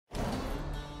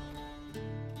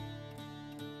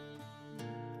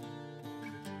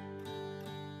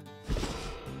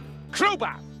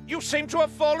Kruber, you seem to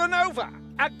have fallen over.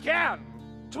 Again.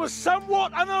 'Twas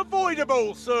somewhat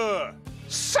unavoidable, sir.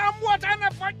 Somewhat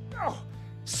unavoidable. Oh,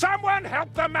 someone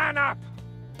help the man up.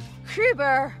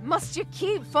 Kruber, must you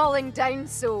keep falling down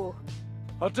so?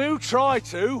 I do try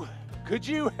to. Could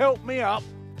you help me up?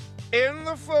 In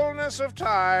the fullness of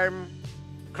time.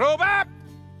 Kruber,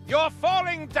 you're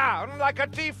falling down like a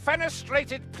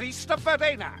defenestrated priest of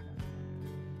Bardin.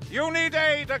 You need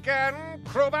aid again,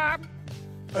 Kruber.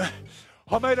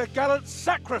 I made a gallant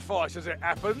sacrifice, as it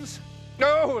happens.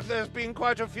 Oh, there's been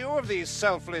quite a few of these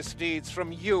selfless deeds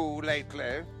from you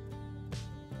lately.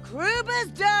 Kruber's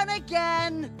down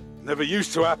again. Never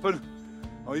used to happen.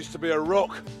 I used to be a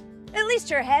rock. At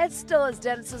least your head's still as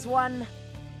dense as one.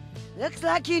 Looks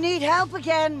like you need help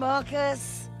again,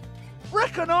 Marcus.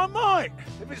 Reckon I might,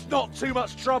 if it's not too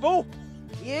much trouble.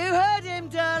 You heard him,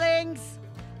 darlings.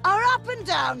 Are up and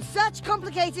down such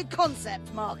complicated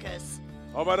concept, Marcus?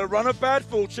 I've had a run of bad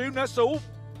fortune, that's all.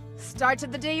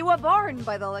 Started the day you were born,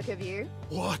 by the look of you.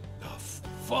 What the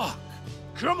fuck?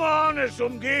 Come on,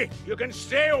 Azumgi. You can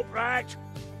stay upright.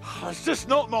 It's just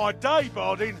not my day,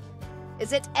 Bardin.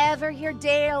 Is it ever your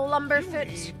day,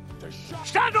 Lumberfoot?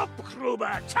 Stand up,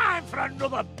 Kruber. Time for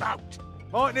another bout.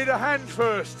 Might need a hand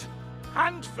first.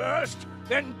 Hand first,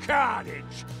 then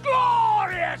carnage.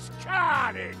 Glorious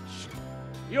carnage!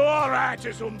 You all right,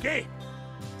 Azumgi?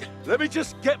 Let me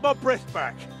just get my breath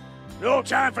back. No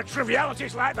time for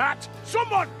trivialities like that.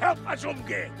 Someone help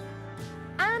Azumgi!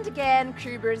 And again,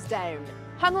 Kruber's down.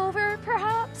 Hungover,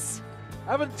 perhaps?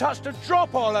 Haven't touched a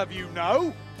drop, I'll have you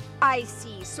know. I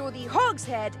see, so the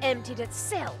hogshead emptied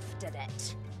itself, did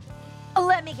it?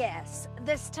 Let me guess,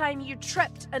 this time you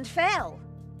tripped and fell?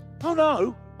 Oh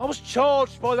no, I was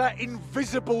charged by that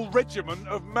invisible regiment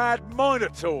of mad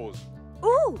minotaurs.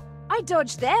 Ooh, I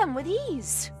dodged them with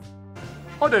ease.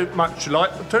 I don't much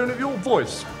like the tone of your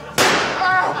voice.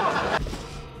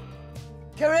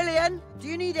 Kerillian, do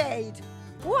you need aid?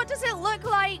 What does it look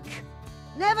like?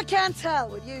 Never can tell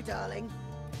with you, darling.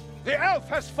 The elf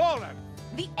has fallen.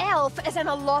 The elf is in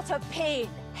a lot of pain.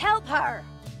 Help her!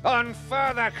 On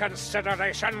further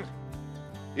consideration,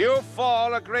 you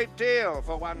fall a great deal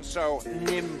for one so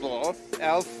nimble,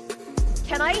 elf.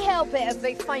 Can I help it if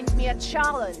they find me a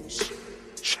challenge?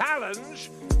 Challenge?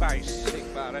 By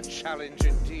Sigmar, a challenge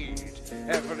indeed.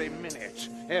 Every minute,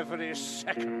 every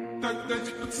second.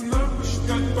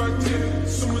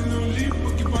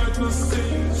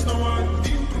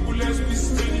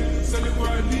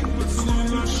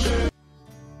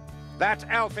 That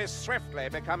elf is swiftly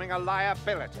becoming a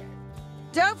liability.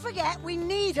 Don't forget, we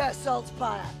need her,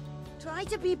 Saltzpyre. Try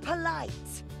to be polite.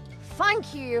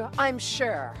 Thank you, I'm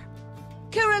sure.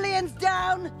 Kerillian's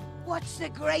down. Watch the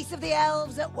grace of the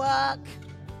elves at work.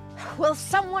 Will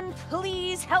someone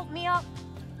please help me up?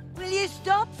 Will you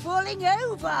stop falling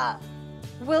over?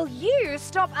 Will you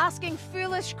stop asking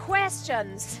foolish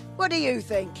questions? What do you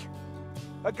think?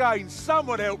 Again,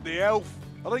 someone help the elf.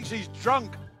 I think she's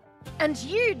drunk. And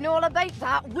you'd know all about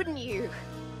that, wouldn't you?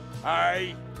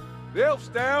 Hey, the elf's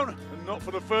down, and not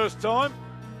for the first time.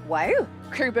 Wow,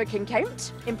 Kruber can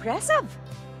count. Impressive.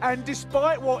 And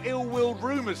despite what ill-willed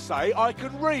rumours say, I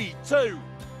can read too.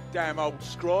 Damn old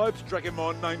scribes dragging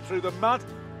my name through the mud.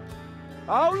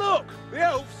 Oh look, the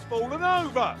elf's fallen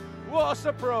over. What a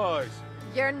surprise.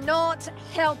 You're not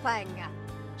helping.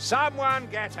 Someone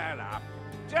get her up.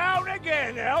 Down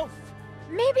again, elf.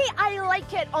 Maybe I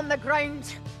like it on the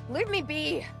ground. Leave me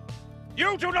be.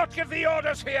 You do not give the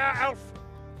orders here, elf.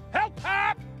 Help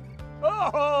her!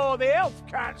 Oh, the elf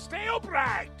can't stay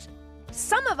upright.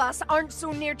 Some of us aren't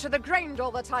so near to the ground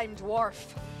all the time, dwarf.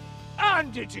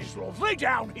 And it is lovely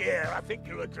down here, I think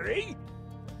you'll agree.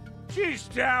 She's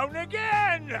down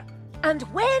again. And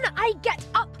when I get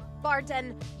up,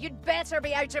 Bardin, you'd better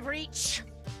be out of reach.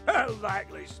 A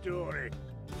likely story.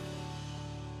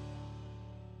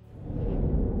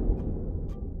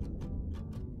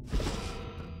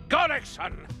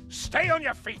 Gorrickson, stay on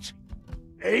your feet.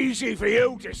 Easy for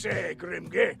you to say,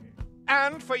 Grimge.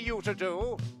 And for you to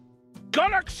do.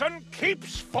 Gorrickson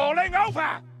keeps falling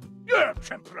over. A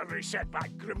temporary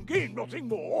setback, Grimge, nothing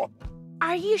more.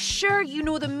 Are you sure you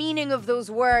know the meaning of those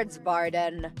words,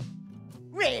 Bardin?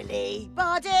 Really,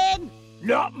 Bardin?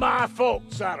 Not my fault,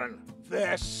 Saren.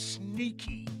 They're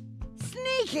sneaky.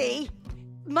 Sneaky?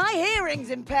 My hearing's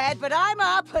impaired, but I'm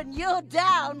up and you're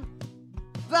down.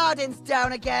 Bardin's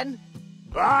down again.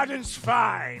 Bardin's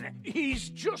fine. He's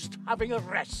just having a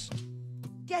rest.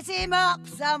 Get him up,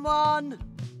 someone.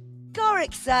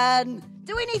 Gorrickson,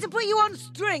 do we need to put you on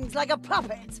strings like a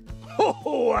puppet?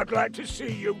 Oh, I'd like to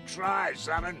see you try,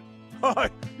 Saren. Hi,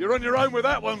 you're on your own with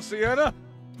that one, Sienna.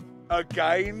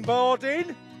 Again,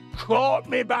 Bardin? Caught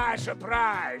me by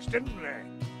surprise, didn't they?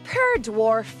 Poor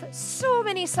dwarf. So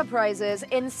many surprises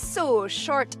in so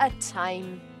short a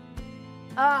time.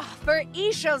 Ah, for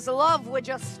Isha's love, would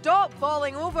you stop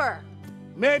falling over?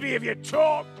 Maybe if you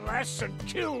talked less and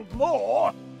killed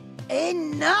more.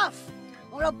 Enough!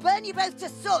 Or I'll burn you both to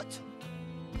soot!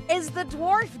 Is the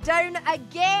dwarf down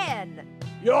again?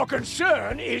 Your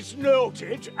concern is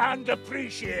noted and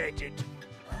appreciated.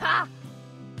 Ha!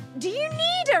 Do you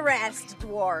need a rest,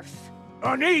 dwarf?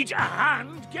 I need a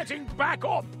hand getting back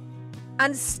up.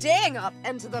 And staying up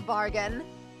into the bargain?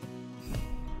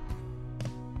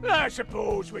 I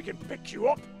suppose we can pick you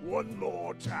up one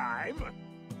more time.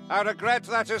 I regret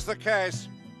that is the case.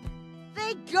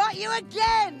 They got you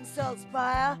again,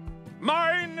 Saltzpyre!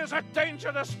 Mine is a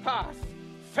dangerous path,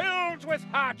 filled with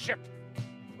hardship.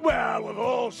 Well, we've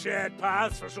all shared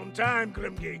paths for some time,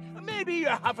 Grimgy. Maybe you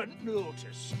haven't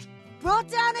noticed. Brought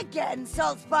down again,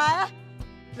 Saltzpyre!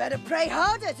 Better pray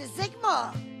harder to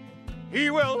Sigmar! He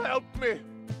will help me,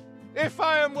 if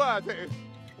I am worthy.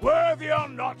 Worthy or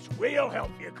not, we'll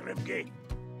help you, Grimgy.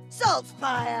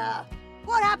 Saltzpyre!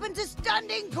 What happened to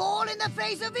standing tall in the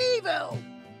face of evil?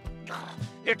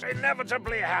 It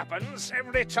inevitably happens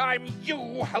every time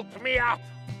you help me up.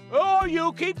 Oh,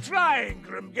 you keep trying,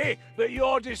 Grimgy, but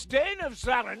your disdain of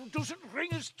Zarin doesn't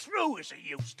ring as true as it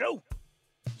used to.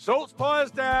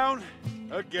 Saltzpyre's down.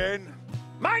 Again.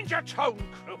 Mind your tone,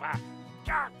 Kruber.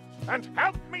 And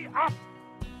help me up.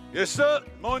 Yes, sir.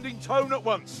 Minding tone at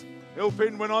once. Help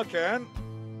in when I can.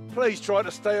 Please try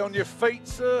to stay on your feet,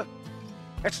 sir.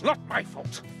 It's not my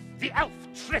fault. The elf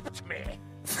tripped me.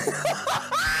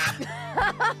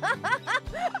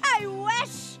 I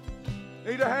wish!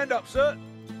 Need a hand up, sir?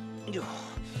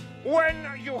 When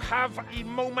you have a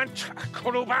moment,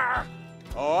 Kruber.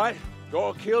 Aye.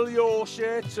 Gotta kill your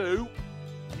share too.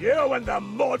 You and the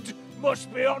mud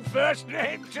must be on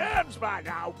first-name terms by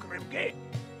now, Grimgy.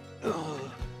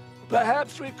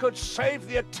 Perhaps we could save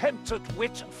the attempt at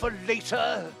wit for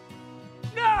later.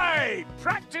 Nay,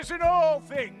 practice in all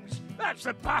things. That's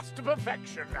the path to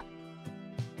perfection.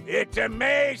 It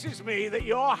amazes me that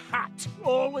your hat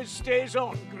always stays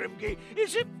on, Grimgy.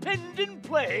 Is it pinned in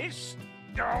place?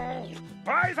 Oh,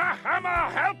 by the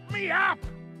hammer, help me up!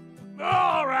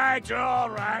 All right,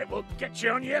 we'll get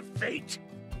you on your feet.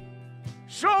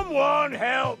 Someone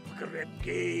help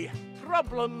Grimgy.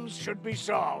 Problems should be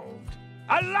solved.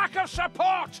 A lack of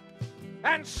support!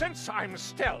 And since I'm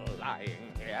still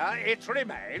lying here, it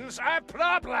remains a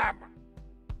problem.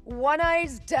 One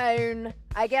eye's down.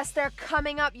 I guess they're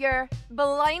coming up your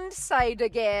blind side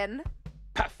again.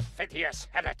 Perfidious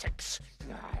heretics.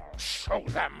 I'll show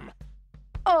them.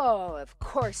 Oh, of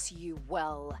course you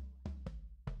will.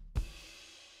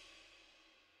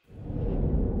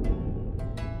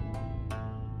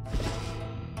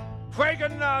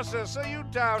 Pagan Narcissus, are you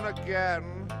down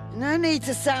again? No need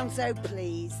to sound so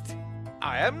pleased.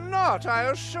 I am not,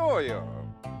 I assure you.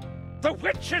 The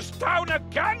witch is down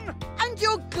again? And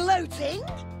you're gloating?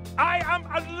 I am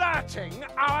alerting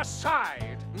our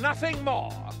side, nothing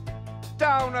more.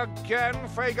 Down again,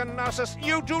 Pagan Narcissus.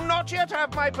 You do not yet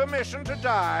have my permission to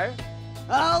die.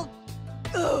 I'll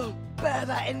bear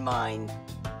that in mind.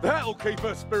 That'll keep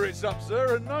her spirits up,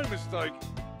 sir, and no mistake.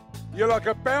 You're like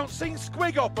a bouncing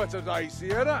squig hopper today,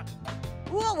 Sienna.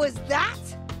 What was that?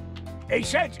 He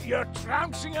said you're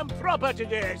trouncing and proper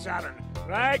today, Zarin.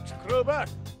 Right, Kruber?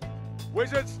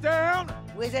 Wizards down.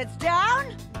 Wizards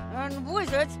down, and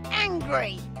wizards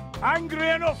angry. Angry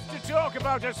enough to talk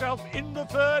about herself in the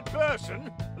third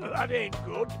person? That ain't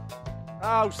good.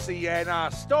 Oh, Sienna,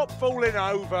 stop falling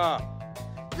over.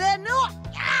 They're not,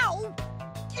 ow,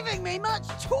 giving me much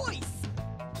choice.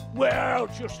 Well,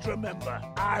 just remember,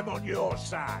 I'm on your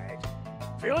side.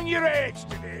 Feeling your age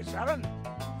today, Zarin?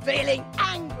 Feeling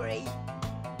angry?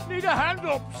 Need a hand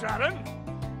up, Zarin?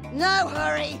 No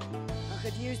hurry. I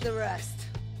could use the rest.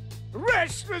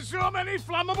 Rest with so many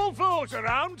flammable foes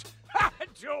around? I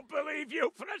don't believe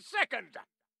you for a second.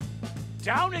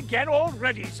 Down again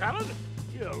already, Zarin?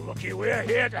 You're lucky we're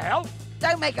here to help.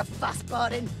 Don't make a fuss,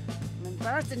 Bardin. I'm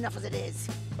embarrassed enough as it is.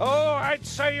 Oh, I'd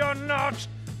say you're not.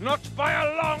 Not by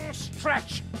a long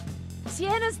stretch.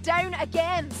 Sienna's down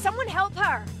again. Someone help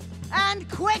her. And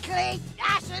quickly,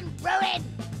 ash and ruin.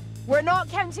 We're not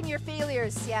counting your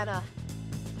failures, Sienna.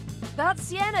 That's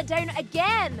Sienna down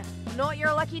again. Not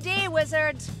your lucky day,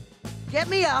 wizard. Get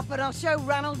me up and I'll show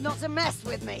Ranald not to mess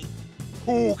with me.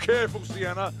 Oh, careful,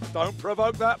 Sienna. Don't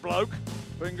provoke that bloke.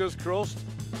 Fingers crossed.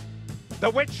 The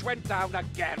witch went down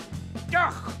again.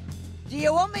 Ugh! Do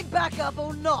you want me back up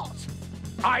or not?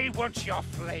 I want your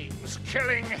flames,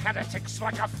 killing heretics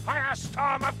like a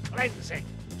firestorm of cleansing.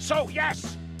 So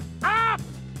yes, up!